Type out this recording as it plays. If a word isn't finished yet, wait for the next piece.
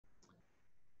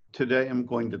Today I'm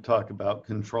going to talk about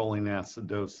controlling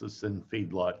acidosis in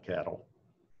feedlot cattle.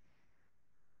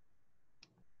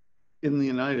 In the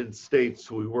United States,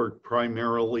 we work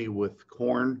primarily with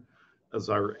corn as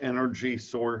our energy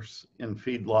source in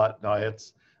feedlot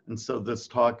diets, and so this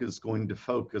talk is going to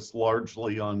focus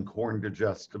largely on corn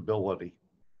digestibility.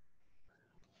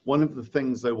 One of the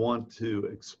things I want to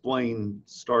explain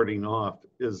starting off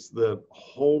is that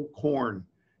whole corn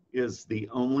is the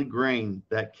only grain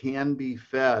that can be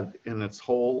fed in its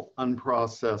whole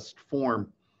unprocessed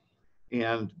form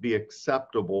and be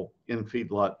acceptable in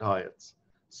feedlot diets.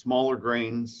 Smaller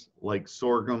grains like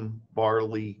sorghum,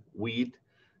 barley, wheat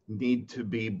need to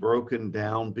be broken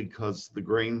down because the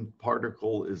grain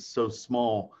particle is so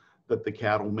small that the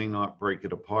cattle may not break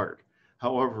it apart.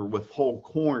 However, with whole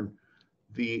corn,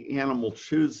 the animal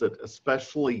chews it,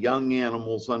 especially young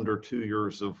animals under 2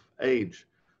 years of age,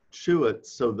 chew it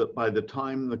so that by the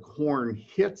time the corn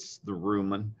hits the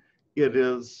rumen, it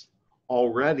is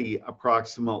already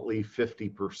approximately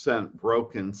 50%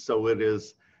 broken. So it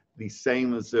is the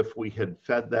same as if we had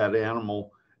fed that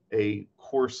animal a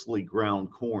coarsely ground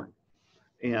corn.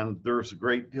 And there's a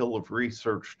great deal of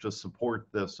research to support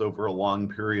this over a long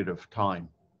period of time.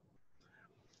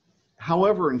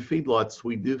 However, in feedlots,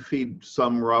 we do feed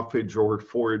some roughage or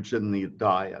forage in the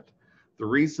diet. The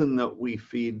reason that we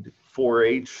feed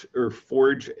 4-H or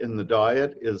forage in the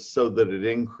diet is so that it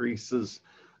increases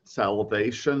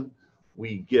salivation.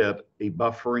 We get a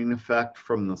buffering effect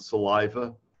from the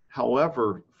saliva.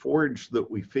 However, forage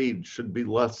that we feed should be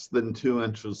less than 2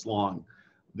 inches long.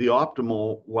 The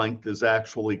optimal length is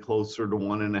actually closer to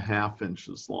 1.5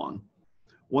 inches long.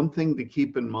 One thing to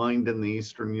keep in mind in the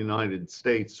eastern United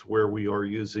States where we are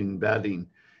using bedding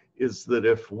is that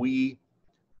if we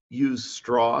use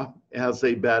straw as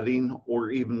a bedding or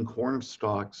even corn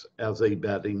stalks as a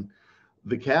bedding,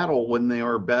 the cattle, when they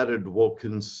are bedded, will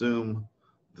consume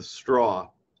the straw.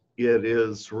 It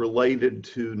is related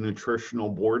to nutritional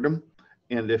boredom,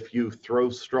 and if you throw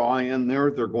straw in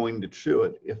there, they're going to chew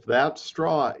it. If that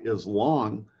straw is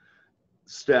long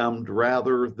stemmed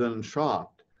rather than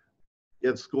chopped,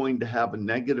 it's going to have a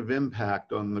negative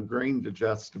impact on the grain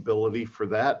digestibility for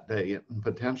that day and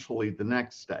potentially the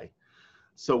next day.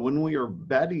 So when we are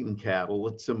bedding cattle,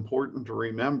 it's important to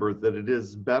remember that it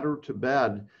is better to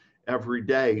bed every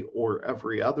day or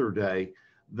every other day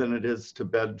than it is to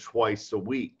bed twice a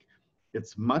week.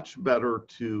 It's much better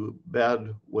to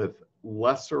bed with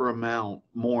lesser amount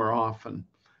more often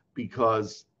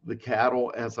because the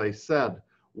cattle, as I said,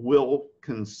 will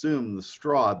consume the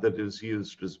straw that is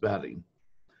used as bedding.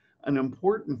 An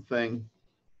important thing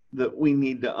that we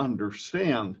need to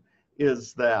understand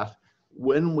is that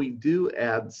when we do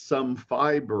add some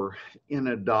fiber in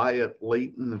a diet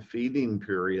late in the feeding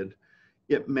period,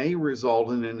 it may result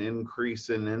in an increase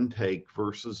in intake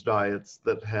versus diets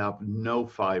that have no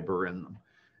fiber in them.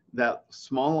 That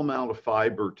small amount of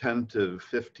fiber, 10 to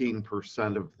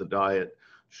 15% of the diet,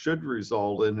 should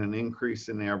result in an increase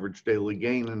in average daily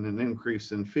gain and an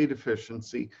increase in feed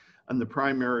efficiency. And the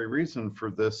primary reason for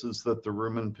this is that the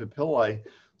rumen papillae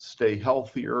stay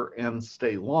healthier and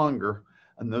stay longer.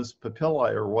 And those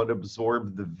papillae are what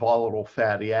absorb the volatile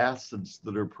fatty acids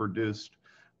that are produced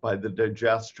by the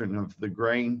digestion of the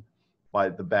grain by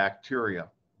the bacteria.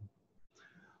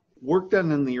 Work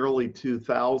done in the early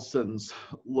 2000s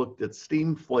looked at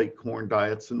steam flake corn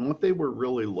diets, and what they were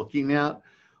really looking at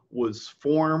was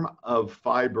form of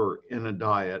fiber in a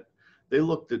diet. They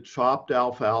looked at chopped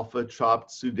alfalfa, chopped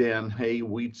Sudan hay,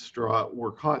 wheat straw,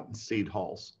 or cottonseed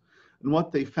hulls. And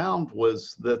what they found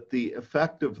was that the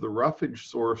effect of the roughage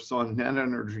source on net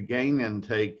energy gain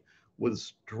intake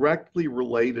was directly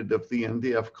related of the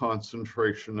NDF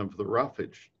concentration of the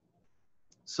roughage.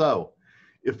 So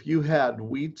if you had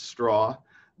wheat straw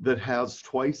that has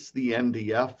twice the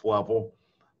NDF level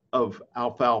of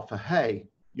alfalfa hay,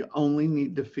 you only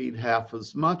need to feed half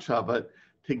as much of it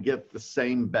to get the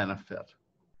same benefit.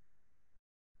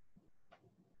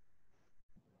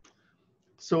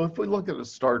 So if we look at a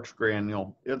starch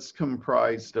granule, it's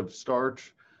comprised of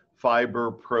starch, fiber,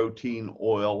 protein,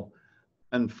 oil,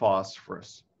 and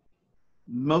phosphorus.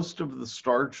 Most of the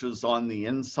starch is on the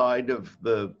inside of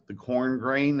the corn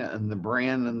grain, and the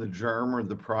bran and the germ are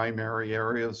the primary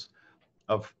areas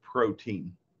of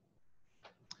protein.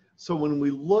 So when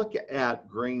we look at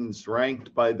grains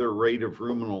ranked by their rate of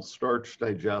ruminal starch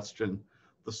digestion,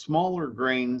 the smaller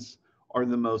grains are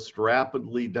the most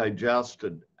rapidly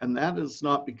digested. And that is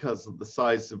not because of the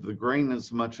size of the grain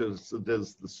as much as it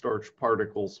is the starch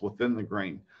particles within the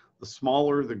grain. The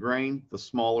smaller the grain, the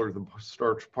smaller the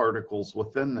starch particles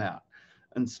within that.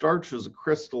 And starch is a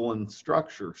crystalline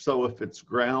structure. So if it's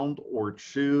ground or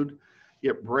chewed,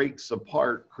 it breaks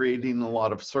apart, creating a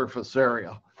lot of surface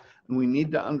area. And we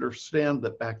need to understand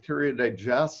that bacteria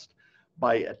digest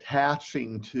by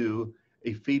attaching to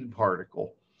a feed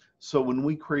particle. So when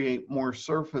we create more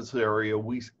surface area,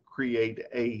 we create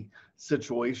a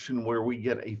situation where we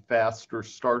get a faster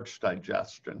starch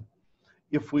digestion.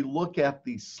 If we look at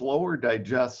the slower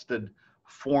digested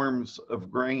forms of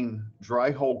grain,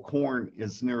 dry whole corn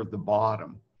is near the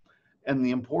bottom. And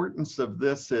the importance of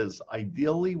this is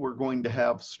ideally we're going to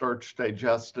have starch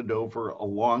digested over a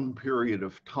long period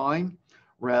of time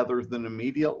rather than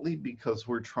immediately, because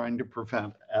we're trying to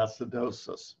prevent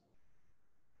acidosis.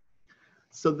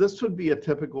 So this would be a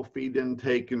typical feed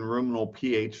intake and ruminal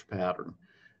pH pattern.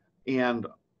 And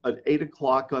at 8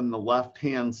 o'clock on the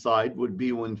left-hand side would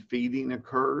be when feeding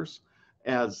occurs.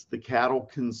 As the cattle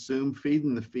consume feed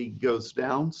and the feed goes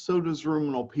down, so does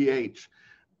ruminal pH.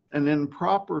 And in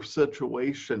proper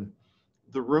situation,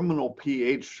 the ruminal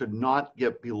pH should not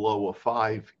get below a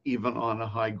 5, even on a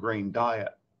high grain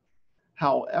diet.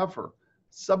 However,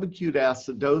 subacute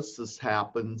acidosis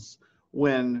happens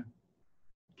when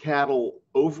cattle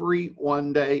overeat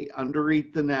one day,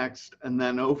 undereat the next, and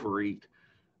then overeat.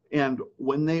 And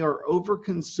when they are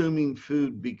over-consuming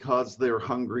food because they're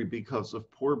hungry because of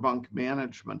poor bunk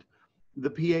management, the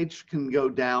pH can go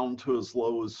down to as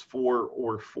low as 4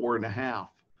 or 4.5.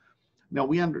 Now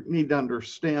we need to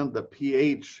understand that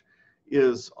pH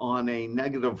is on a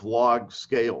negative log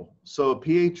scale. So a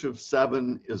pH of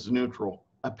 7 is neutral.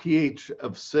 A pH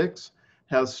of 6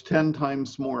 has 10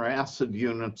 times more acid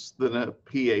units than a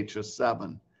pH of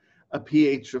 7. A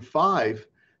pH of 5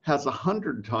 has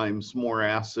 100 times more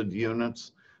acid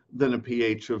units than a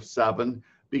pH of 7,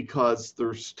 because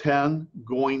there's 10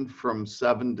 going from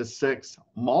 7 to 6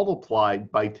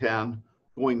 multiplied by 10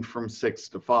 going from 6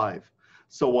 to 5.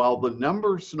 So while the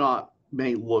numbers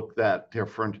may look that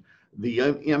different, the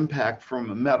impact from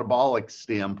a metabolic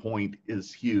standpoint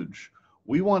is huge.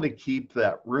 We want to keep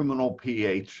that ruminal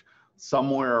pH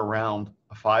somewhere around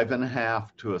a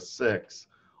 5.5 to a 6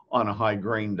 on a high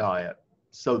grain diet,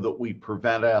 so that we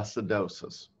prevent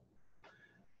acidosis.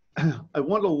 I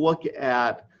want to look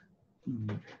at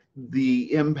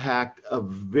the impact of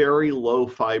very low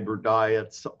fiber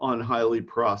diets on highly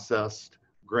processed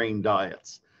grain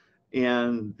diets.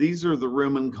 And these are the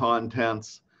rumen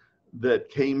contents that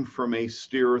came from a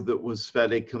steer that was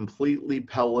fed a completely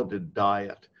pelleted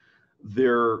diet.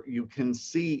 There, you can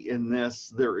see in this,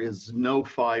 there is no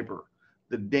fiber.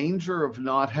 The danger of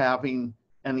not having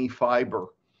any fiber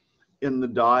in the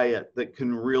diet that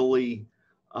can really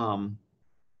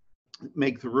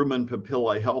make the rumen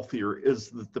papillae healthier is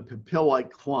that the papillae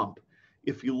clump.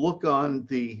 If you look on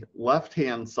the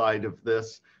left-hand side of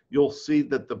this, you'll see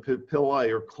that the papillae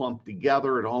are clumped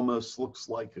together. It almost looks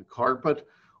like a carpet.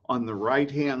 On the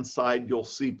right-hand side, you'll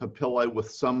see papillae with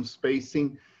some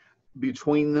spacing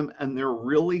between them, and they're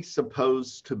really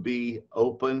supposed to be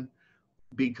open,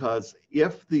 because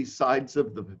if the sides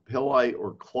of the papillae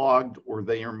are clogged or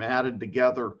they are matted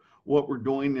together, what we're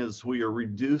doing is we are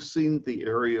reducing the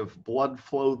area of blood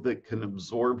flow that can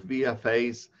absorb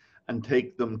VFAs and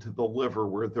take them to the liver,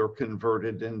 where they're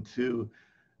converted into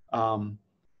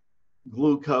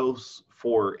glucose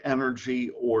for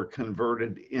energy or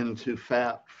converted into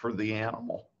fat for the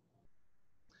animal.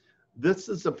 This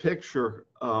is a picture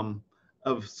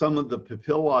of some of the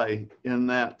papillae in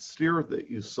that steer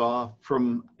that you saw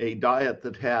from a diet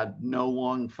that had no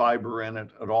long fiber in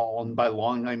it at all. And by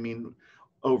long, I mean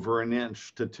over 1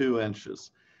 inch to 2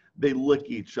 inches. They lick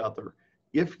each other.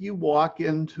 If you walk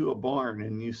into a barn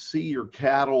and you see your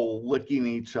cattle licking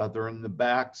each other and the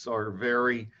backs are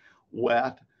very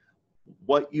wet,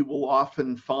 what you will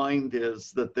often find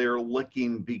is that they're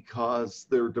licking because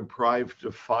they're deprived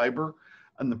of fiber.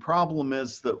 And the problem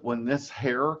is that when this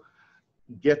hair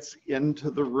gets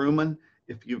into the rumen,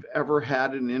 if you've ever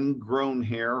had an ingrown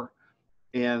hair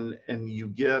and you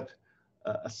get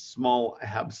a small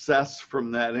abscess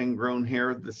from that ingrown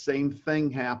hair, the same thing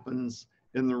happens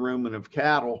in the rumen of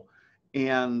cattle,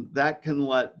 and that can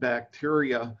let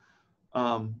bacteria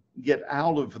get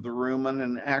out of the rumen.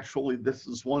 And actually, this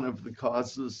is one of the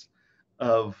causes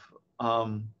of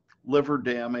liver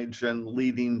damage and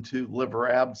leading to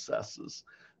liver abscesses.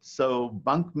 So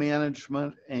bunk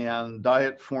management and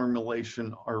diet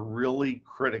formulation are really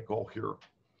critical here.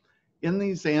 In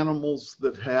these animals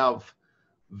that have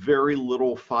very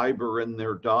little fiber in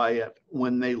their diet,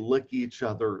 when they lick each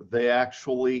other, they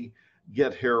actually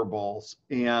get hairballs.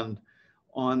 And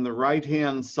on the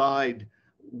right-hand side,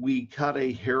 we cut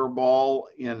a hairball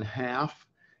in half.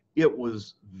 It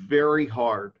was very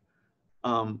hard.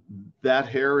 That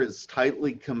hair is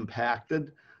tightly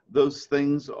compacted. Those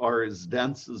things are as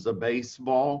dense as a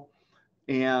baseball.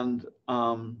 And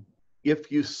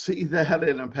if you see that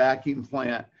in a packing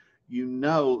plant, you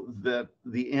know that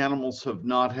the animals have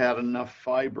not had enough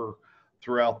fiber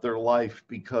throughout their life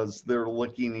because they're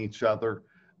licking each other,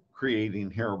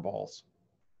 creating hairballs.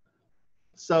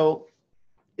 So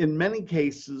in many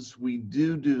cases, we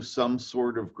do some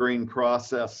sort of grain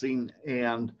processing,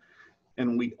 and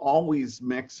we always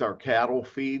mix our cattle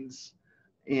feeds.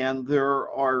 And there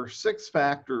are 6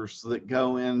 factors that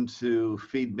go into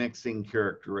feed mixing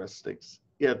characteristics.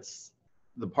 It's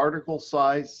the particle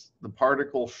size, the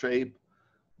particle shape,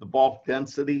 the bulk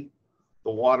density,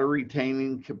 the water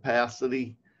retaining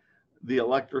capacity, the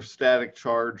electrostatic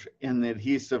charge, and the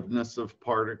adhesiveness of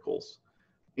particles.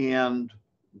 And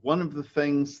one of the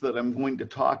things that I'm going to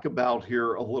talk about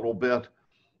here a little bit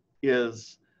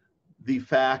is the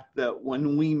fact that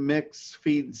when we mix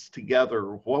feeds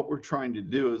together, what we're trying to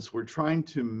do is we're trying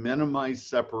to minimize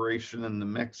separation in the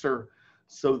mixer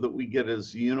so that we get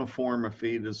as uniform a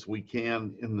feed as we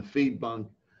can in the feed bunk.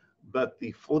 But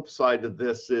the flip side of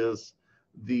this is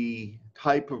the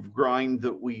type of grind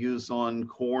that we use on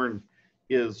corn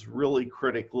is really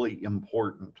critically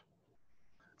important.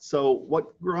 So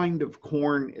what grind of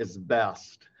corn is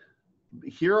best?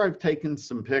 Here I've taken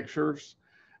some pictures,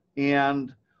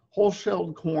 and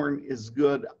whole-shelled corn is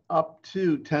good up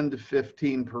to 10 to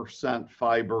 15%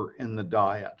 fiber in the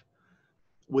diet.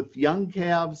 With young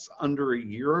calves under a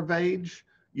year of age,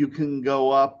 you can go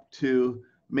up to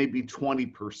maybe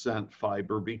 20%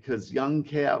 fiber because young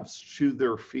calves chew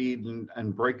their feed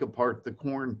and break apart the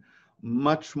corn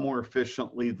much more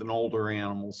efficiently than older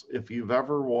animals. If you've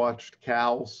ever watched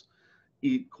cows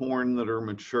eat corn that are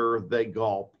mature, they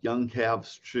gulp. Young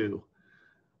calves chew.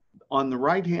 On the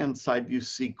right-hand side, you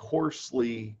see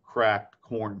coarsely cracked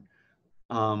corn.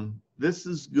 This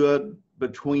is good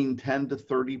between 10 to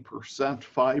 30%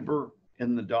 fiber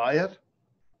in the diet.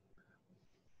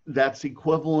 That's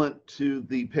equivalent to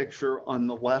the picture on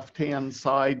the left-hand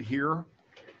side here.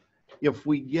 If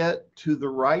we get to the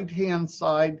right-hand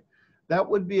side, that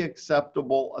would be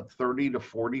acceptable at 30 to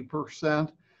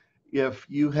 40%. If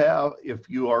you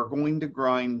are going to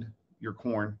grind your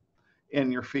corn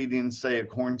and you're feeding, say, a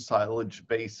corn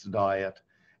silage-based diet,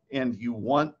 and you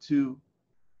want to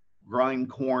grind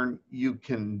corn, you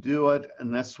can do it,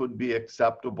 and this would be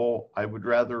acceptable. I would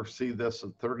rather see this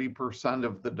at 30%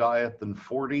 of the diet than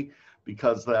 40%,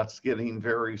 because that's getting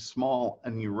very small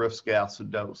and you risk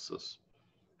acidosis.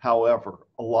 However,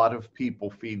 a lot of people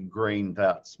feed grain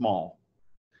that small.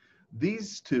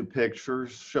 These 2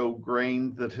 pictures show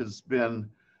grain that has been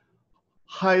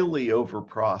highly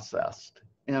overprocessed.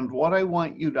 And what I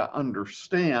want you to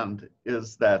understand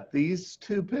is that these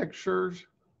 2 pictures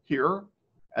here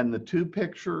and the 2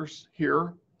 pictures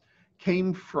here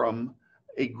came from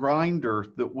a grinder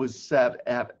that was set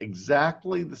at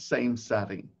exactly the same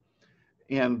setting.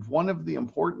 And one of the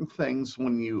important things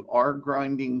when you are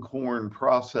grinding corn,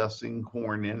 processing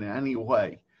corn in any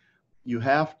way, you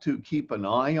have to keep an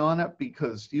eye on it,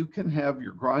 because you can have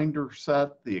your grinder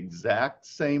set the exact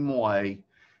same way.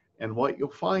 And what you'll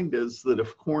find is that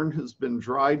if corn has been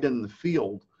dried in the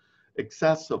field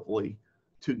excessively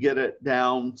to get it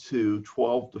down to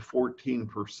 12 to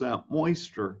 14%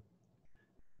 moisture,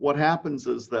 what happens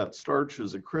is that starch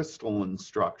is a crystalline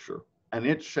structure and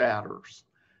it shatters.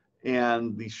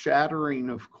 And the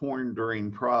shattering of corn during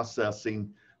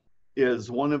processing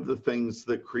is one of the things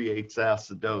that creates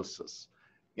acidosis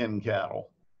in cattle.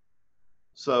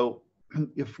 So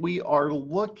if we are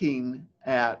looking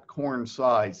at corn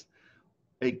size,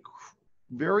 a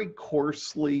very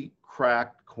coarsely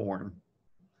cracked corn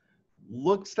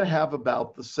looks to have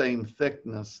about the same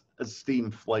thickness as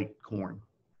steam flake corn.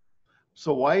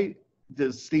 So why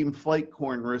does steam flake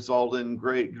corn result in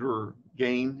greater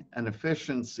gain and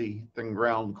efficiency than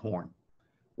ground corn?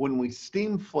 When we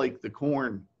steam flake the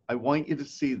corn, I want you to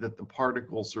see that the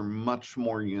particles are much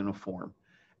more uniform,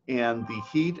 and the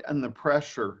heat and the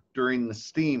pressure during the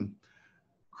steam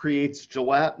creates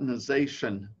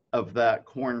gelatinization of that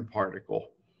corn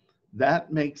particle.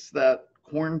 That makes that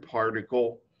corn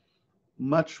particle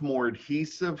much more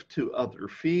adhesive to other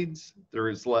feeds. There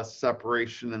is less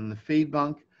separation in the feed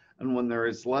bunk, and when there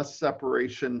is less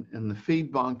separation in the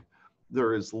feed bunk,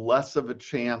 there is less of a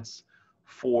chance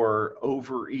for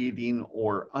overeating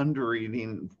or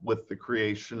undereating with the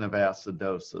creation of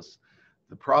acidosis.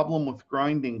 The problem with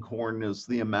grinding corn is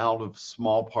the amount of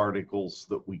small particles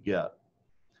that we get.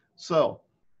 So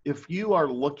if you are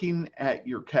looking at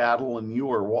your cattle and you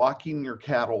are walking your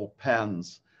cattle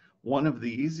pens, one of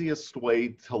the easiest way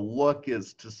to look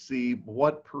is to see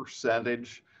what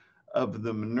percentage of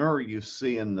the manure you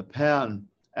see in the pen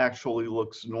actually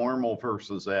looks normal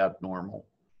versus abnormal.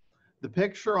 The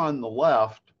picture on the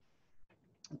left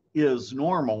is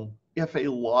normal if a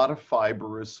lot of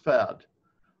fiber is fed.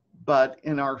 But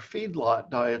in our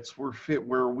feedlot diets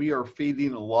where we are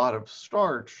feeding a lot of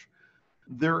starch,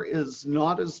 there is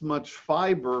not as much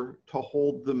fiber to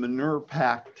hold the manure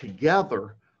pack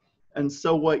together. And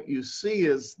so what you see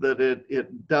is that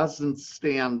it doesn't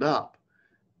stand up.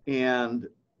 And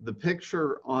the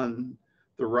picture on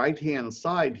the right-hand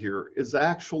side here is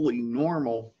actually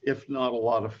normal if not a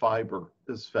lot of fiber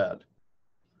is fed.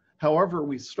 However,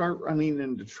 we start running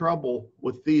into trouble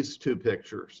with these two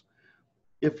pictures.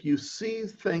 If you see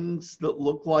things that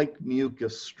look like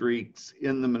mucus streaks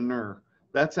in the manure,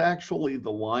 that's actually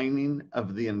the lining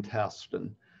of the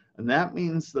intestine. And that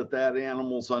means that that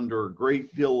animal's under a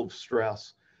great deal of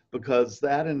stress because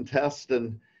that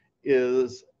intestine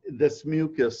this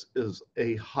mucus is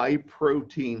a high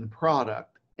protein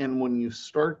product. And when you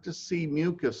start to see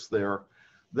mucus there,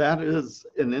 that is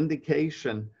an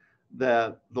indication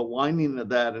that the lining of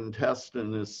that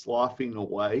intestine is sloughing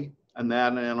away and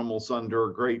that animal's under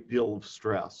a great deal of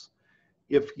stress.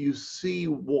 If you see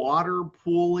water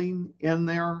pooling in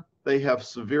there, they have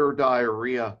severe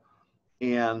diarrhea.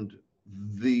 And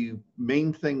the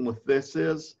main thing with this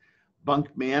is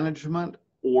bunk management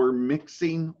or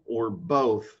mixing or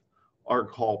both are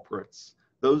culprits.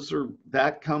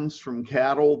 That comes from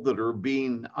cattle that are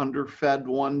being underfed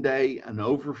one day and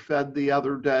overfed the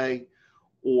other day,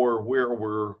 or where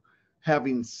we're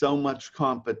having so much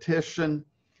competition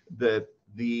that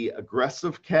the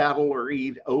aggressive cattle are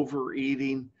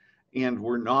overeating and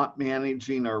we're not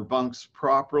managing our bunks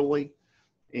properly.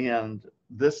 And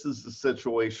this is the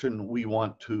situation we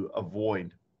want to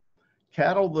avoid.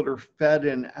 Cattle that are fed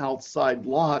in outside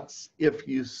lots, if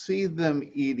you see them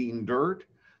eating dirt,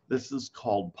 this is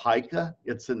called pica.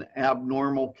 It's an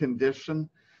abnormal condition.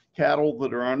 Cattle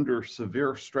that are under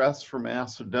severe stress from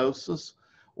acidosis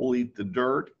will eat the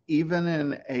dirt. Even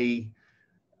in a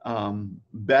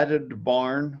bedded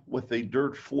barn with a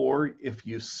dirt floor, if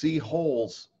you see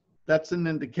holes, that's an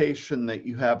indication that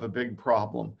you have a big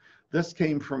problem. This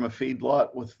came from a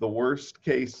feedlot with the worst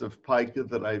case of pica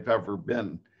that I've ever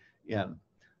been in.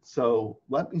 So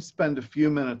let me spend a few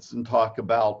minutes and talk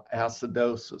about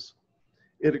acidosis.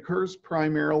 It occurs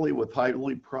primarily with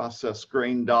highly processed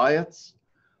grain diets.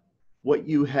 What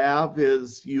you have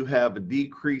is you have a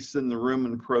decrease in the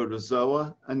rumen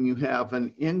protozoa and you have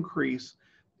an increase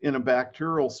in a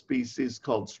bacterial species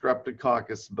called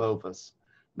Streptococcus bovis.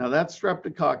 Now that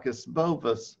Streptococcus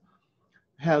bovis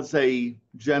has a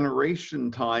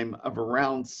generation time of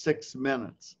around 6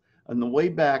 minutes. And the way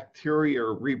bacteria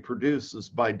reproduce is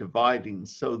by dividing.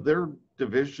 So their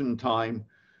division time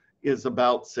is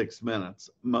about 6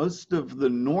 minutes. Most of the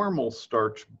normal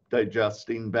starch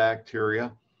digesting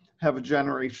bacteria have a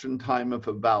generation time of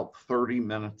about 30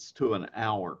 minutes to an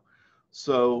hour.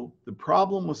 So the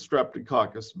problem with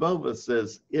Streptococcus bovis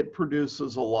is it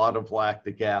produces a lot of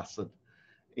lactic acid.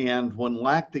 And when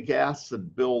lactic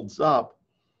acid builds up,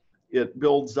 it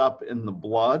builds up in the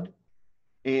blood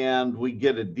and we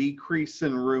get a decrease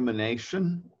in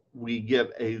rumination. We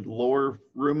get a lower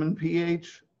rumen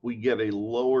pH, we get a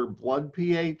lower blood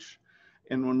pH.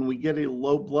 And when we get a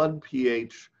low blood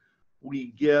pH, we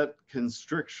get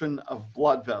constriction of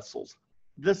blood vessels.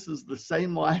 This is the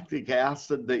same lactic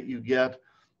acid that you get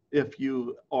if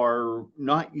you are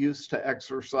not used to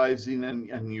exercising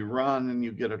and you run and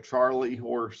you get a Charlie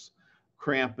horse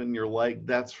cramp in your leg.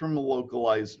 That's from a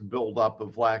localized buildup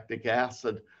of lactic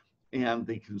acid and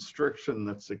the constriction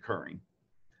that's occurring.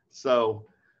 So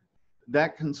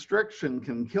that constriction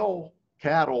can kill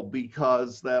cattle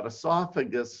because that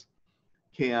esophagus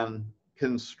can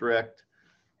constrict.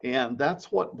 And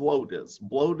that's what bloat is.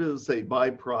 Bloat is a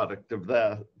byproduct of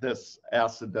this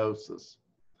acidosis.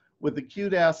 With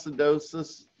acute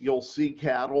acidosis, you'll see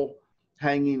cattle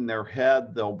hanging their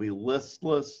head. They'll be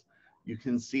listless. You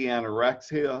can see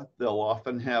anorexia. They'll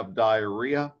often have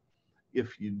diarrhea.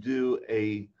 If you do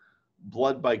a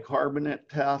blood bicarbonate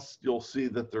test, you'll see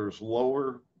that there's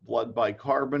lower blood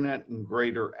bicarbonate and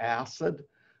greater acid,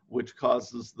 which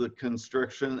causes the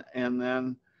constriction. And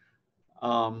then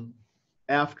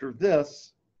after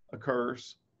this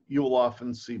occurs, you will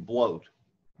often see bloat.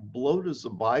 Bloat is a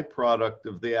byproduct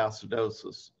of the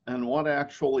acidosis. And what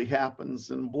actually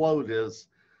happens in bloat is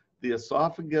the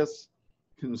esophagus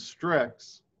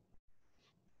constricts,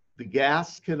 the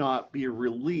gas cannot be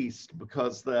released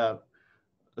because that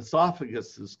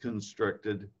esophagus is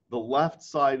constricted. The left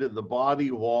side of the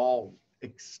body wall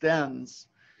extends.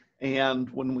 And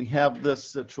when we have this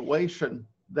situation,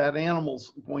 that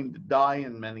animal's going to die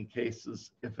in many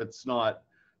cases if it's not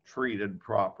treated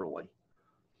properly.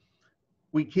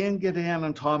 We can get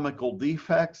anatomical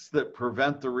defects that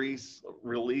prevent the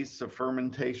release of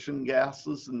fermentation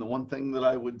gases. And the one thing that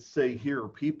I would say here,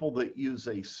 people that use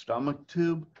a stomach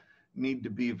tube need to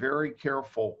be very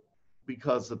careful,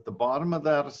 because at the bottom of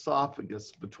that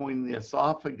esophagus, between the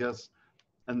esophagus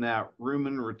and that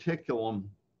rumen reticulum,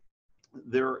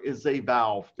 there is a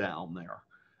valve down there.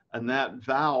 And that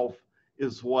valve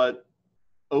is what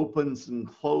opens and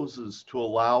closes to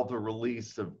allow the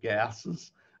release of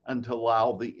gases and to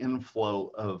allow the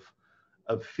inflow of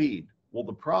feed. Well,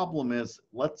 the problem is,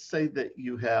 let's say that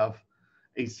you have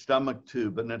a stomach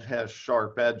tube and it has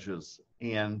sharp edges,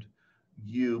 and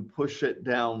you push it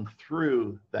down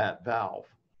through that valve.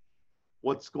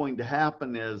 What's going to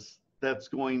happen is that's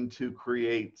going to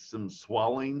create some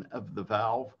swelling of the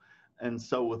valve. And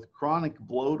so with chronic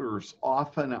bloaters,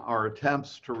 often our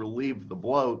attempts to relieve the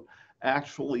bloat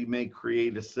actually may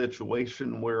create a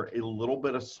situation where a little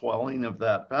bit of swelling of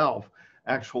that valve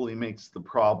actually makes the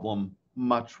problem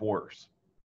much worse.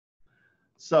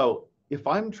 So if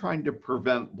I'm trying to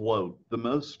prevent bloat, the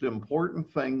most important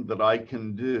thing that I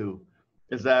can do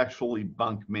is actually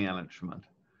bunk management.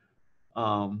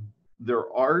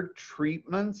 There are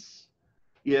treatments.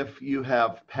 If you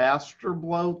have pasture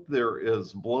bloat, there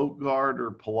is bloat guard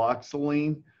or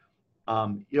paloxylene.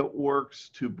 It works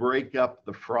to break up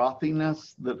the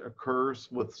frothiness that occurs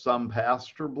with some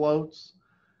pasture bloats.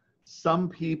 Some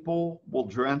people will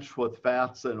drench with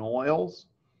fats and oils.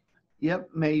 It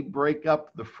may break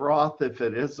up the froth if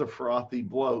it is a frothy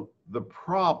bloat. The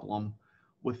problem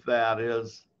with that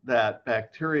is that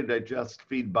bacteria digest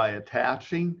feed by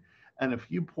attaching. And if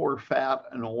you pour fat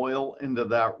and oil into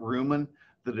that rumen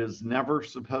that is never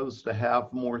supposed to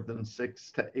have more than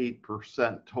 6 to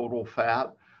 8% total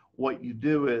fat, what you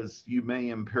do is you may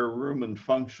impair rumen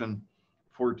function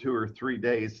for 2 or 3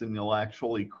 days, and you'll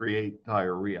actually create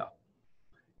diarrhea.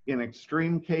 In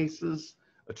extreme cases,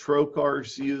 a trocar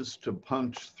is used to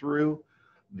punch through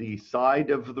the side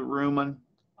of the rumen.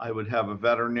 I would have a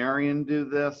veterinarian do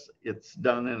this. It's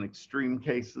done in extreme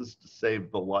cases to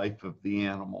save the life of the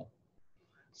animal.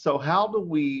 So how do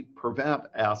we prevent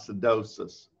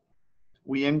acidosis?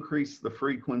 We increase the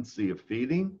frequency of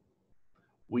feeding.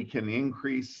 We can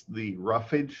increase the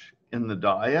roughage in the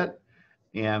diet,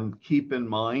 and keep in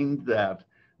mind that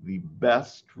the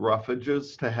best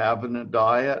roughages to have in a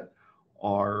diet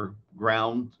are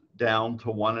ground down to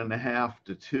 1.5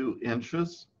 to 2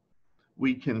 inches.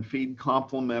 We can feed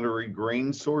complementary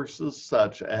grain sources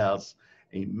such as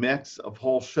a mix of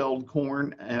whole-shelled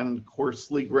corn and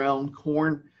coarsely ground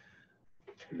corn.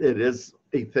 It is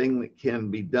a thing that can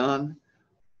be done.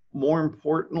 More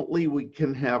importantly, we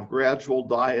can have gradual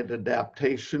diet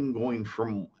adaptation, going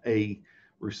from a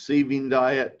receiving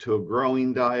diet to a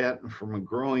growing diet, and from a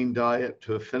growing diet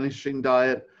to a finishing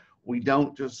diet. We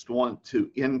don't just want to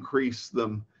increase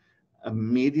them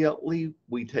immediately.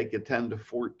 We take a 10 to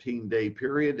 14 day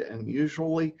period, and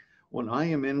usually when I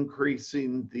am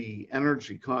increasing the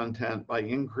energy content by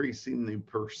increasing the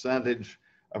percentage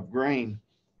of grain,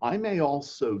 I may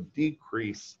also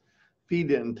decrease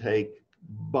feed intake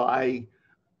by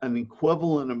an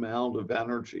equivalent amount of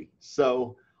energy.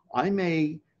 So I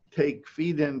may take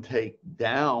feed intake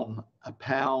down 1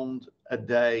 pound a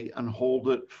day and hold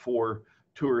it for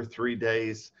 2 or 3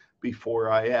 days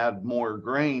before I add more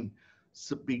grain.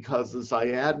 So, because as I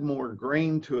add more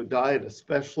grain to a diet,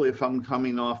 especially if I'm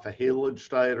coming off a haylage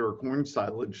diet or a corn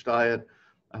silage diet,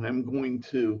 and I'm going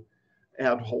to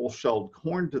add whole-shelled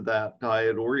corn to that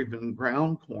diet, or even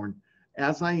ground corn,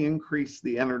 as I increase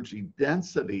the energy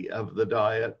density of the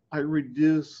diet, I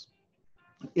reduce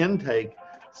intake,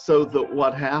 so that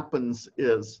what happens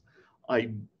is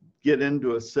I get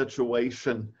into a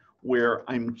situation where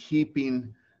I'm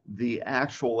keeping the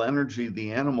actual energy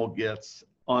the animal gets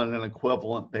on an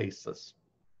equivalent basis.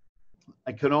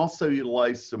 I can also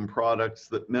utilize some products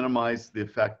that minimize the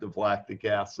effect of lactic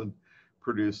acid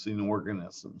producing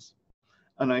organisms.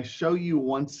 And I show you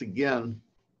once again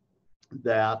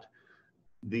that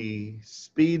the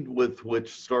speed with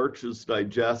which starch is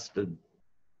digested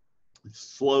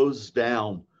slows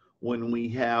down when we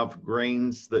have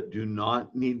grains that do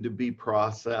not need to be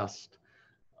processed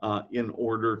in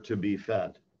order to be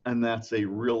fed. And that's a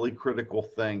really critical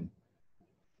thing.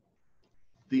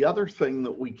 The other thing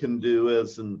that we can do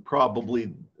is, and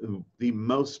probably the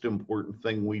most important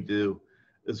thing we do,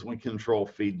 is we control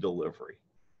feed delivery.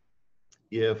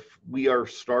 If we are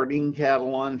starting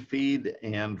cattle on feed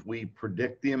and we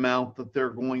predict the amount that they're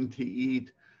going to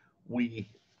eat, we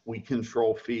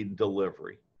control feed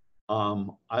delivery.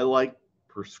 I like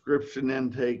prescription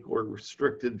intake or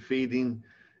restricted feeding.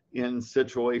 in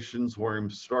situations where I'm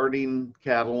starting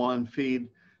cattle on feed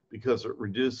because it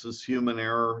reduces human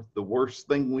error. The worst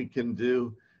thing we can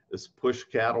do is push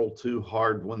cattle too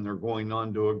hard when they're going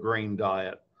onto a grain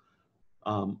diet.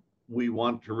 We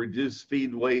want to reduce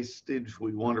feed wastage.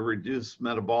 We want to reduce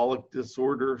metabolic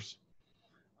disorders.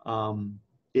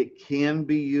 It can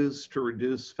be used to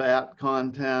reduce fat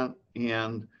content,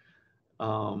 and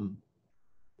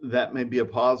that may be a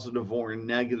positive or a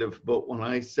negative, but when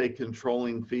I say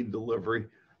controlling feed delivery,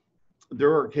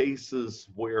 there are cases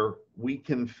where we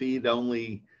can feed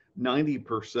only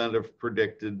 90% of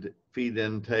predicted feed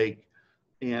intake,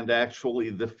 and actually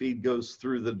the feed goes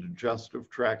through the digestive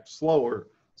tract slower,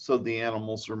 so the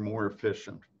animals are more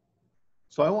efficient.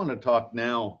 So I want to talk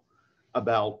now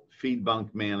about feed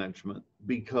bunk management,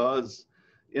 because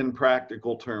in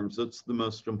practical terms, it's the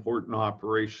most important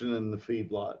operation in the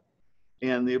feedlot.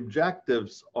 And the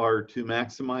objectives are to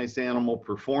maximize animal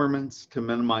performance, to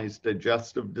minimize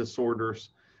digestive disorders,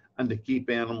 and to keep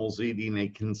animals eating a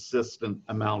consistent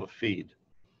amount of feed.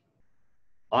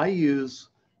 I use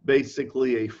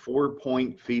basically a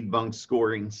 4-point feed bunk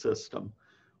scoring system,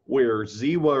 where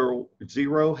zero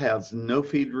has no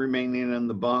feed remaining in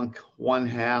the bunk,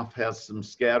 1/2 has some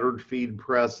scattered feed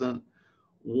present,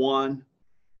 1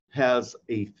 has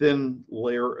a thin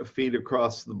layer of feed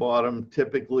across the bottom,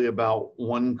 typically about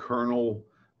 1 kernel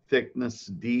thickness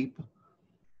deep.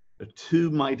 A 2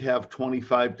 might have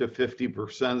 25 to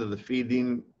 50% of the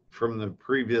feeding from the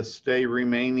previous day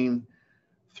remaining.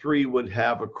 3 would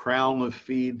have a crown of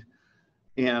feed,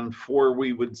 and 4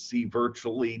 we would see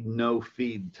virtually no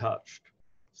feed touched.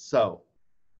 So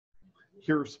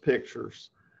here's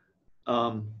pictures.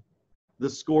 The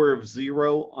score of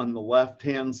 0 on the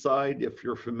left-hand side, if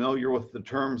you're familiar with the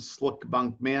term slick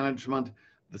bunk management,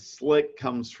 the slick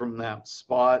comes from that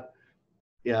spot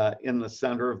in the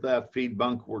center of that feed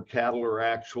bunk where cattle are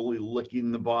actually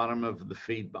licking the bottom of the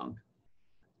feed bunk.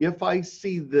 If I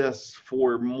see this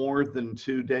for more than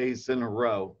 2 days in a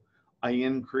row, I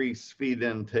increase feed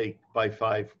intake by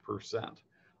 5%.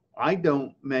 I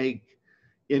don't make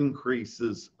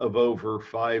increases of over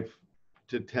 5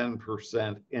 to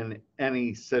 10% in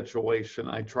any situation.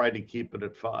 I try to keep it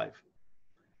at 5.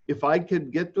 If I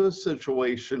could get to a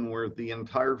situation where the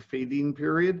entire feeding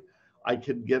period, I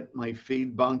could get my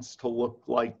feed bunks to look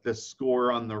like the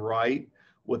score on the right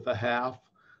with a 1/2,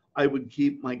 I would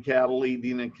keep my cattle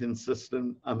eating a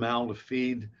consistent amount of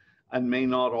feed and may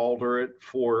not alter it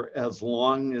for as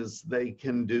long as they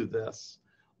can do this.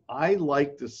 I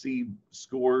like to see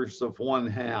scores of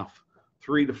 1/2,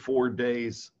 3 to 4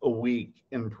 days a week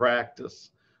in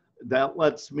practice. That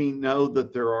lets me know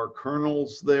that there are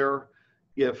kernels there.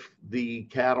 If the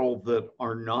cattle that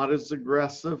are not as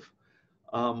aggressive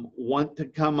want to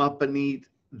come up and eat,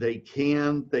 they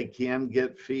can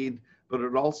get feed, but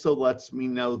it also lets me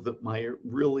know that my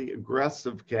really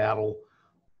aggressive cattle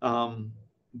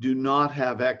do not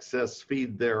have excess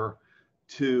feed there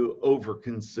to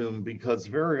overconsume, because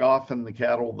very often the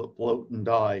cattle that bloat and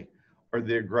die are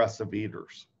the aggressive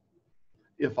eaters.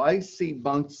 If I see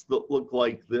bunks that look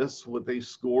like this with a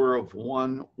score of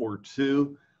 1 or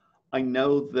 2, I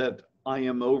know that I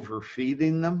am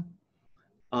overfeeding them.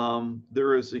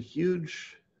 There is a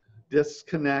huge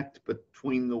disconnect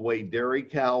between the way dairy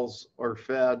cows are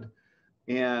fed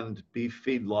and beef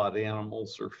feedlot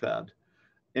animals are fed.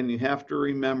 And you have to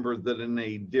remember that in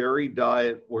a dairy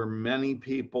diet where many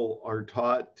people are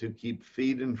taught to keep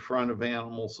feed in front of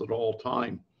animals at all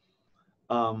time,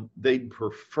 they'd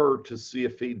prefer to see a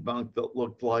feed bunk that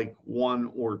looked like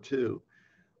 1 or 2.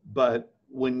 But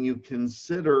when you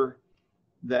consider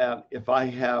that if I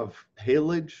have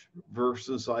haylage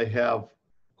versus I have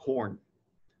corn,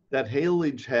 that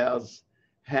haylage has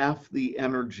half the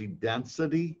energy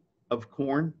density of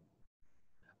corn,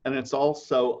 and it's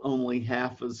also only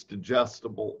half as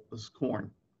digestible as corn.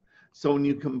 So when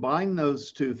you combine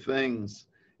those two things,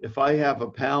 if I have a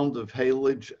pound of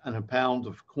haylage and a pound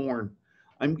of corn,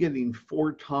 I'm getting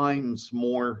 4 times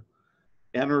more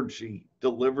energy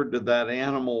delivered to that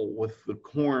animal with the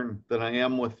corn than I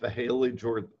am with the haylage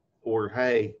or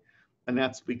hay. And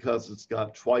that's because it's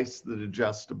got twice the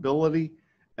digestibility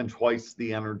and twice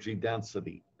the energy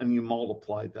density, and you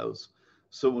multiply those.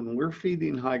 So when we're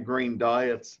feeding high grain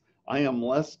diets, I am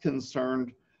less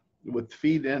concerned with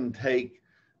feed intake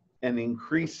and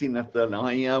increasing it than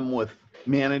I am with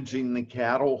managing the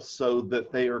cattle so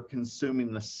that they are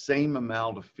consuming the same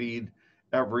amount of feed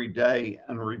every day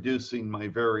and reducing my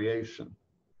variation.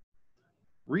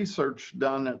 Research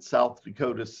done at South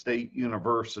Dakota State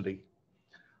University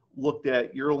looked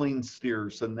at yearling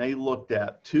steers, and they looked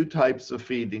at 2 types of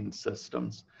feeding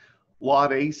systems.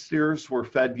 Lot A steers were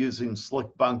fed using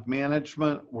slick bunk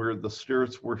management, where the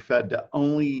steers were fed to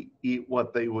only eat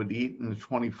what they would eat in a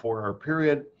 24-hour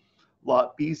period.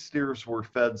 Lot B steers were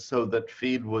fed so that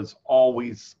feed was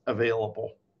always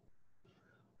available.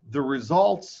 The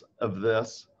results of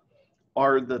this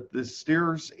are that the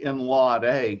steers in Lot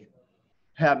A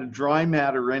had a dry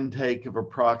matter intake of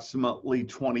approximately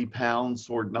 20 pounds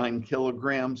or 9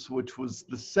 kilograms, which was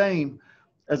the same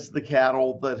as the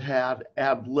cattle that had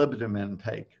ad libitum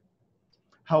intake.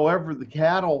 However, the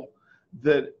cattle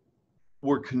that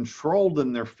were controlled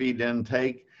in their feed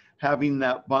intake, having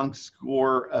that bunk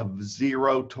score of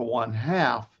 0 to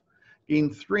 1/2,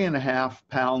 gained 3.5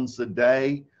 pounds a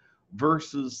day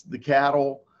versus the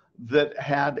cattle that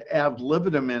had ad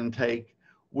libitum intake,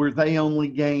 where they only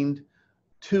gained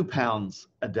 2 pounds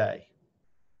a day.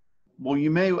 Well, you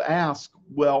may ask,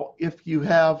 well, if you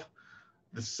have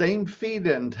the same feed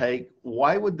intake,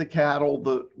 why would the cattle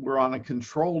that were on a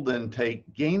controlled intake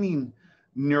gaining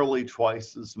nearly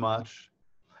twice as much?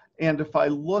 And if I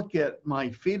look at my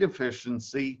feed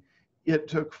efficiency, it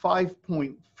took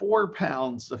 5.4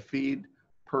 pounds of feed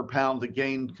per pound of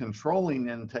gain controlling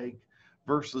intake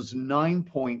versus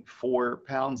 9.4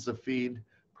 pounds of feed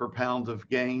per pound of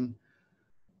gain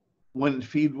when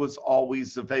feed was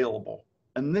always available.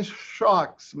 And this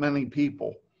shocks many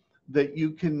people, that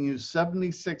you can use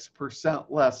 76%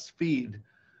 less feed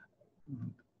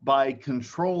by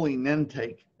controlling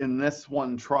intake in this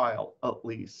one trial, at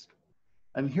least.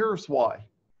 And here's why.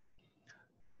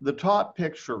 The top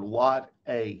picture, Lot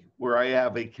A, where I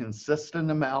have a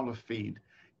consistent amount of feed,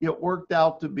 it worked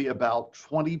out to be about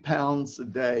 20 pounds a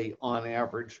day on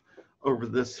average over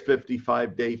this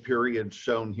 55-day period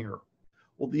shown here.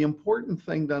 Well, the important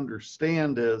thing to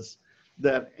understand is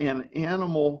that an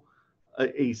animal,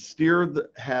 a steer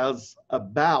that has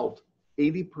about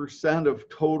 80% of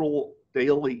total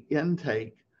daily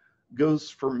intake, goes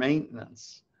for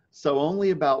maintenance. So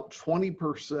only about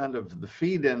 20% of the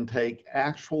feed intake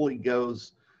actually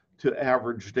goes to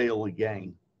average daily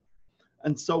gain.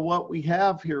 And so what we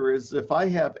have here is, if I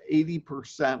have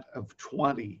 80% of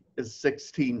 20 is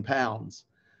 16 pounds,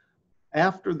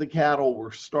 after the cattle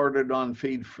were started on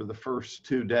feed for the first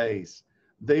 2 days,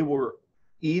 they were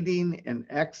eating in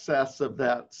excess of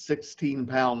that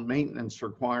 16-pound maintenance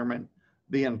requirement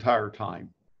the entire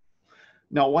time.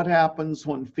 Now, what happens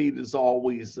when feed is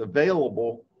always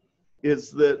available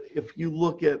is that if you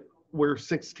look at where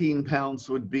 16 pounds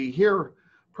would be here,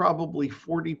 probably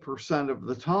 40% of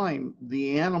the time,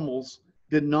 the animals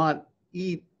did not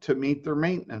eat to meet their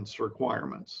maintenance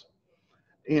requirements.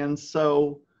 And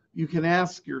so you can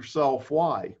ask yourself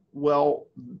why. Well,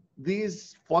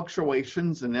 these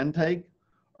fluctuations in intake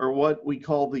are what we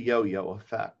call the yo-yo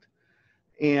effect.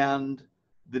 And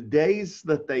the days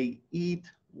that they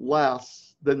eat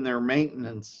less than their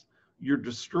maintenance, you're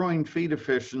destroying feed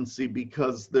efficiency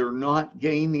because they're not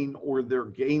gaining, or they're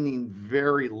gaining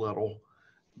very little,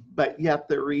 but yet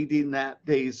they're eating that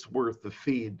day's worth of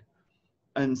feed.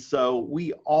 And so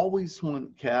we always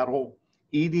want cattle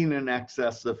eating in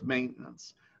excess of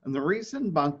maintenance. And the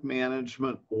reason bunk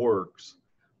management works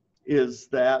is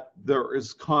that there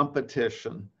is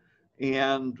competition.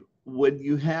 And when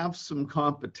you have some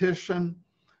competition,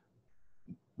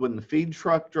 when the feed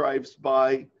truck drives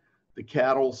by, the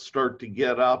cattle start to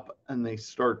get up and they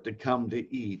start to come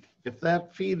to eat. If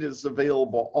that feed is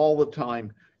available all the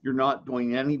time, you're not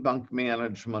doing any bunk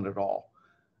management at all.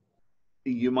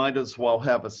 You might as well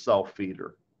have a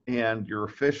self-feeder, and your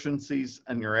efficiencies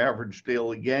and your average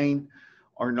daily gain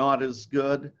are not as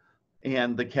good,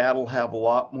 and the cattle have a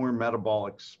lot more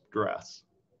metabolic stress.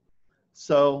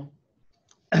 So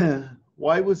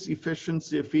why was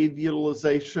efficiency of feed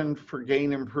utilization for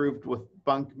gain improved with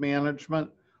bunk management?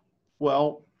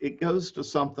 Well, it goes to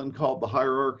something called the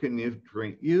hierarchy of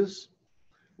nutrient use,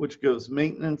 which goes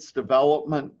maintenance,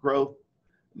 development, growth.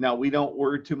 Now, we don't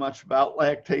worry too much about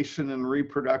lactation and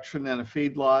reproduction in a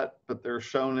feedlot, but they're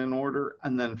shown in order,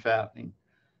 and then fattening.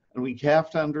 And we have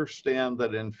to understand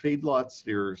that in feedlot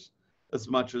steers, as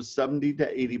much as 70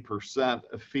 to 80%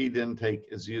 of feed intake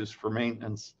is used for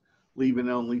maintenance, leaving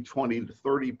only 20 to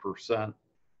 30%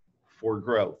 for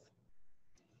growth.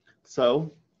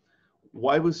 So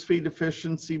why was feed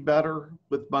efficiency better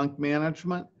with bunk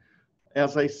management?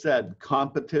 As I said,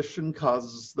 competition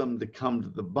causes them to come to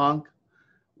the bunk.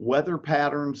 Weather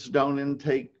patterns don't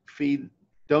impact feed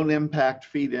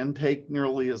intake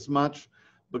nearly as much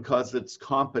because it's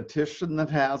competition that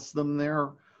has them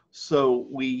there. So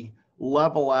we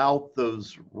level out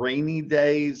those rainy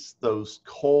days, those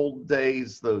cold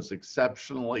days, those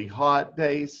exceptionally hot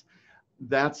days.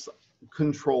 That's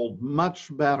controlled much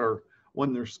better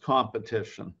when there's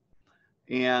competition.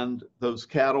 and those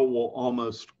cattle will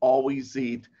almost always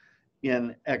eat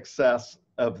in excess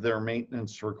of their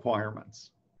maintenance requirements.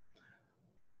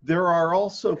 There are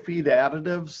also feed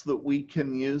additives that we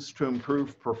can use to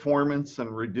improve performance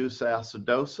and reduce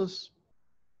acidosis.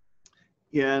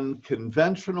 In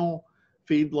conventional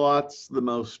feedlots, the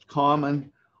most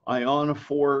common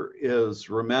ionophore is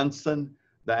rumensin.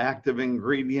 The active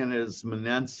ingredient is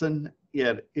monensin.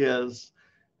 It is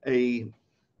a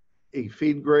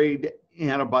feed grade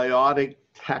antibiotic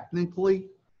technically,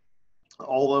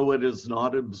 although it is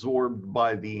not absorbed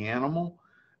by the animal.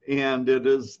 And it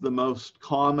is the most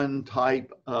common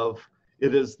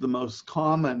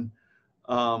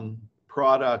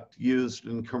product used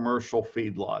in commercial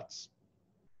feedlots.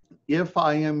 If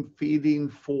I am feeding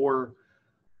for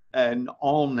an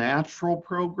all-natural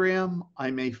program, I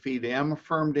may feed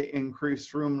Amiferm to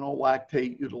increase ruminal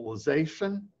lactate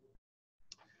utilization.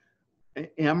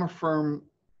 Amiferm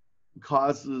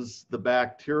causes the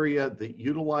bacteria that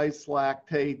utilize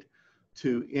lactate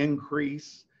to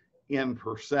increase in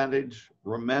percentage.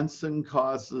 Rumensin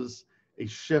causes a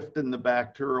shift in the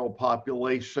bacterial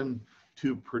population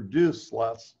to produce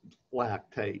less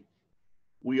lactate.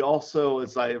 We also,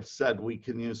 as I have said, we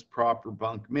can use proper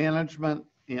bunk management,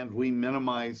 and we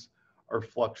minimize our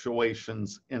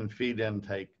fluctuations in feed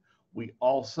intake. We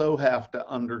also have to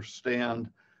understand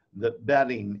that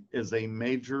bedding is a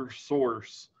major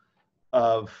source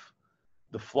of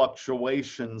the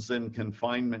fluctuations in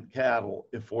confinement cattle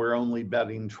if we're only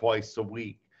bedding twice a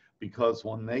week, because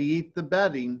when they eat the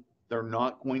bedding, they're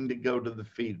not going to go to the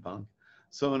feed bunk.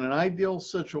 So in an ideal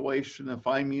situation, if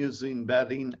I'm using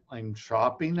bedding, I'm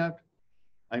chopping it,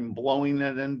 I'm blowing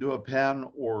it into a pen,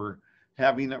 or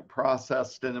having it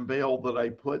processed in a bale that I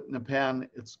put in a pen.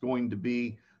 It's going to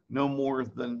be no more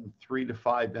than 3 to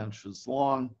 5 inches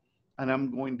long, and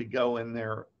I'm going to go in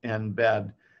there and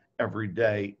bed every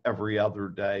day, every other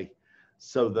day,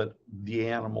 so that the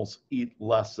animals eat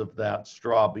less of that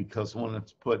straw, because when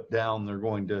it's put down, they're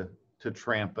going to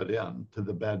tramp it in to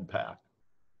the bed pack.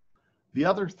 The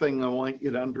other thing I want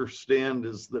you to understand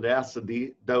is that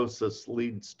acidosis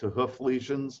leads to hoof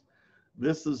lesions.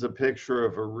 This is a picture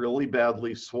of a really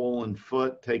badly swollen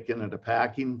foot taken at a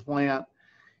packing plant.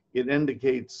 It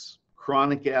indicates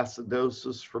chronic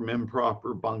acidosis from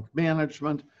improper bunk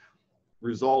management,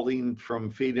 resulting from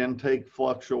feed intake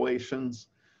fluctuations.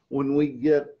 When we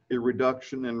get a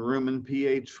reduction in rumen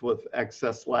pH with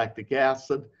excess lactic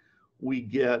acid, we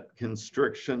get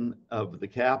constriction of the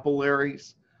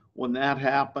capillaries. When that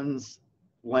happens,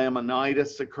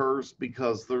 laminitis occurs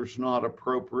because there's not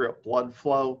appropriate blood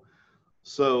flow.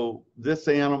 So this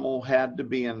animal had to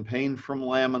be in pain from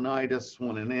laminitis.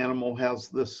 When an animal has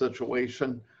this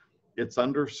situation, it's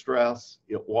under stress,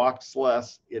 it walks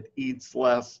less, it eats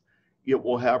less, it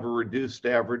will have a reduced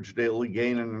average daily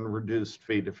gain and a reduced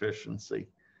feed efficiency.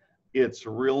 It's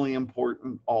really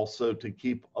important also to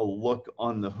keep a look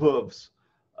on the hooves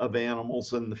of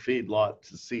animals in the feedlot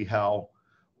to see how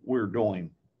we're doing,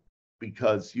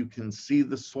 because you can see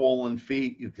the swollen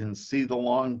feet, you can see the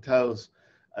long toes,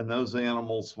 and those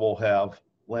animals will have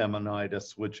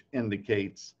laminitis, which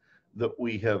indicates that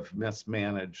we have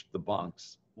mismanaged the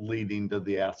bunks, leading to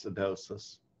the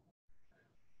acidosis.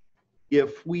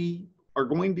 If we are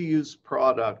going to use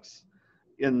products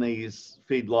in these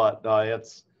feedlot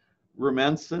diets,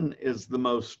 rumensin is the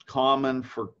most common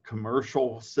for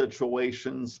commercial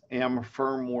situations.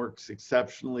 Amiferm works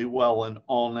exceptionally well in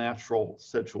all natural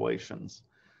situations.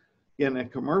 In a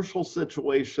commercial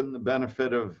situation, the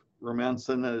benefit of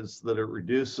rumensin is that it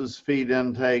reduces feed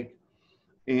intake,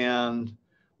 and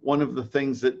one of the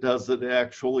things it does, it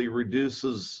actually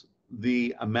reduces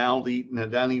the amount eaten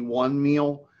at any one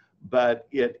meal, but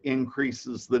it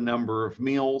increases the number of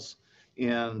meals,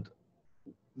 and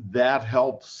that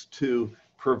helps to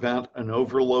prevent an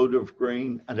overload of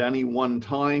grain at any one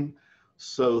time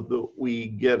so that we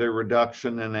get a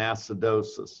reduction in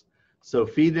acidosis. So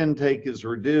feed intake is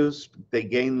reduced, they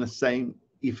gain the same,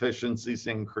 efficiencies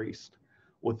increased.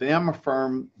 With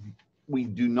Amiferm, we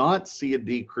do not see a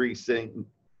decrease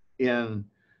in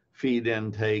feed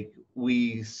intake.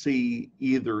 We see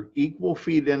either equal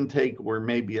feed intake or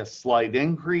maybe a slight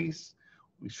increase.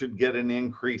 We should get an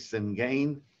increase in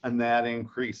gain, and that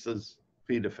increases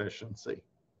feed efficiency.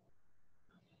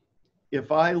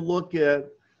 If I look at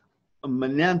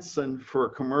monensin for a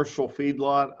commercial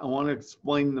feedlot, I want to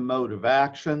explain the mode of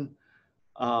action.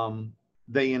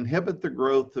 They inhibit the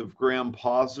growth of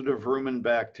gram-positive rumen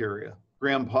bacteria.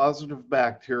 Gram-positive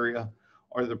bacteria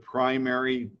are the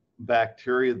primary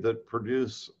bacteria that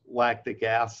produce lactic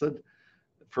acid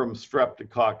from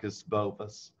Streptococcus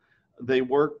bovis. They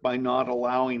work by not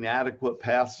allowing adequate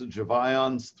passage of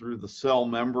ions through the cell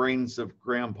membranes of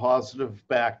gram-positive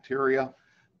bacteria.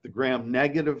 The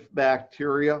gram-negative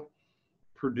bacteria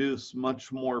produce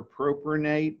much more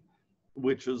propionate,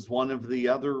 which is one of the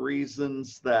other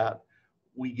reasons that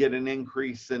we get an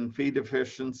increase in feed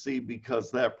efficiency, because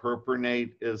that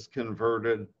propionate is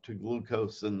converted to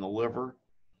glucose in the liver.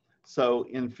 So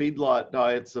in feedlot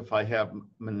diets, if I have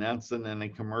monensin in a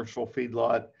commercial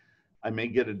feedlot, I may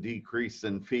get a decrease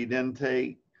in feed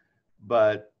intake,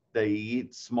 but they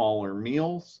eat smaller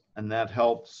meals, and that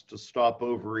helps to stop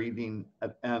overeating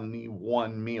at any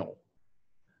one meal.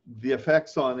 The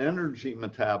effects on energy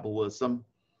metabolism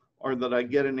are that I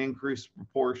get an increased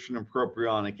proportion of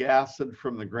propionic acid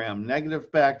from the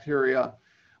gram-negative bacteria,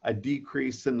 a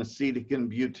decrease in acetic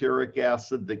and butyric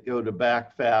acid that go to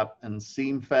back fat and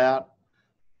seam fat.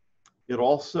 It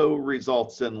also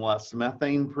results in less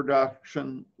methane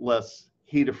production, less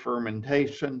heat of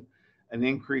fermentation, an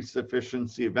increased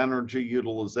efficiency of energy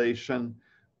utilization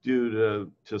due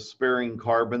to sparing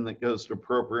carbon that goes to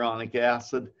propionic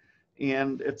acid,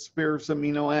 and it spares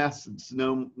amino acids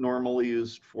normally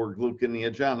used for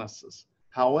gluconeogenesis.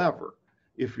 However,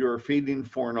 if you're feeding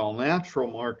for an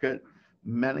all-natural market,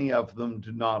 many of them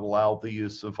do not allow the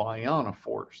use of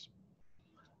ionophores.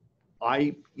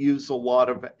 I use a lot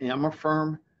of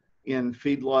Amiferm in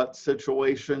feedlot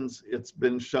situations. It's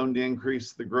been shown to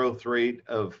increase the growth rate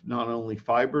of not only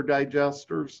fiber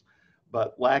digesters,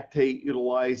 but lactate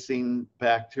utilizing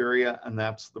bacteria, and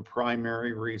that's the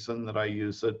primary reason that I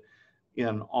use it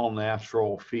in all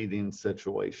natural feeding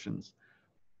situations.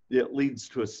 It leads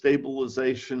to a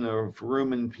stabilization of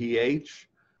rumen pH,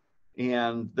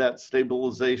 and that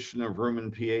stabilization of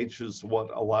rumen pH is what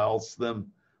allows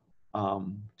them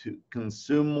to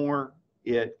consume more.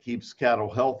 It keeps cattle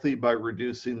healthy by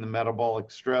reducing the metabolic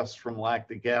stress from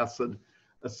lactic acid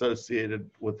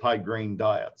associated with high grain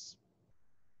diets.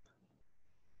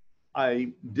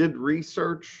 I did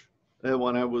research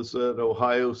when I was at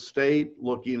Ohio State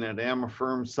looking at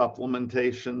Amiferm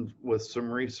supplementation with some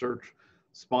research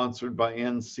sponsored by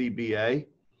NCBA.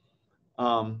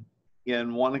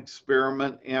 In one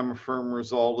experiment, Amiferm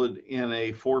resulted in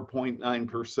a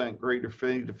 4.9% greater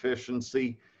feed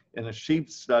efficiency in a sheep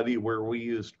study where we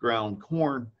used ground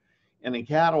corn. In a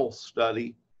cattle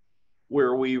study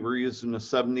where we were using a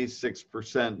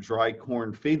 76% dry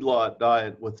corn feedlot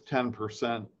diet with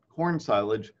 10% corn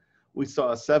silage, we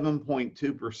saw a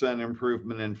 7.2%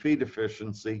 improvement in feed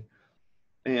efficiency,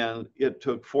 and it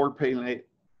took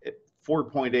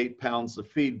 4.8 pounds of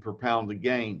feed per pound of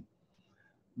gain.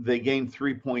 They gained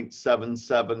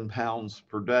 3.77 pounds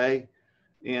per day,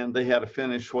 and they had a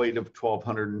finish weight of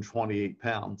 1,228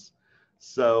 pounds.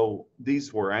 So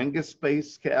these were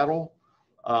Angus-based cattle.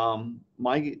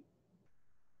 My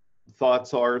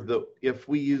thoughts are that if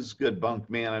we use good bunk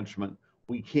management,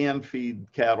 we can feed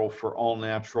cattle for all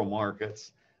natural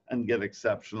markets and get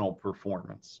exceptional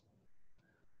performance.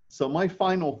 So my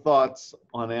final thoughts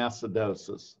on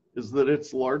acidosis is that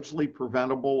it's largely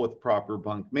preventable with proper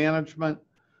bunk management,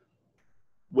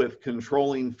 with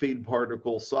controlling feed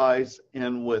particle size,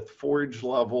 and with forage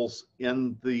levels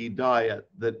in the diet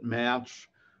that match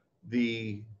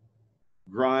the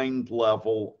grind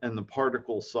level and the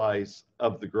particle size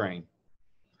of the grain.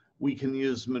 We can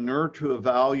use manure to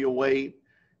evaluate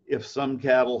if some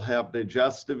cattle have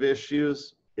digestive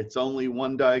issues. It's only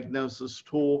one diagnosis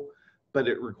tool, but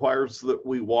it requires that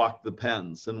we walk the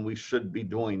pens, and we should be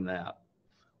doing that.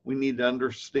 We need to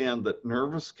understand that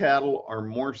nervous cattle are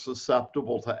more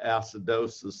susceptible to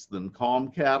acidosis than calm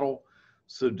cattle,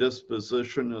 so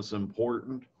disposition is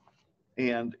important.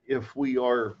 And if we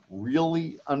are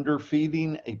really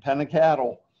underfeeding a pen of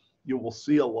cattle, you will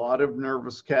see a lot of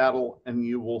nervous cattle, and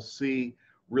you will see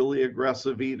really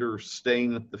aggressive eaters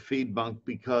staying at the feed bunk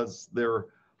because there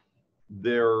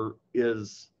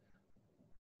is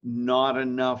not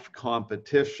enough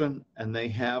competition, and they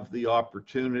have the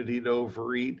opportunity to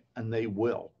overeat, and they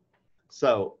will.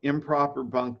 So improper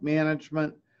bunk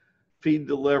management, feed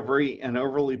delivery, and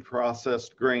overly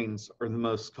processed grains are the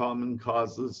most common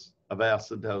causes of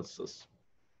acidosis.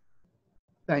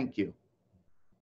 Thank you.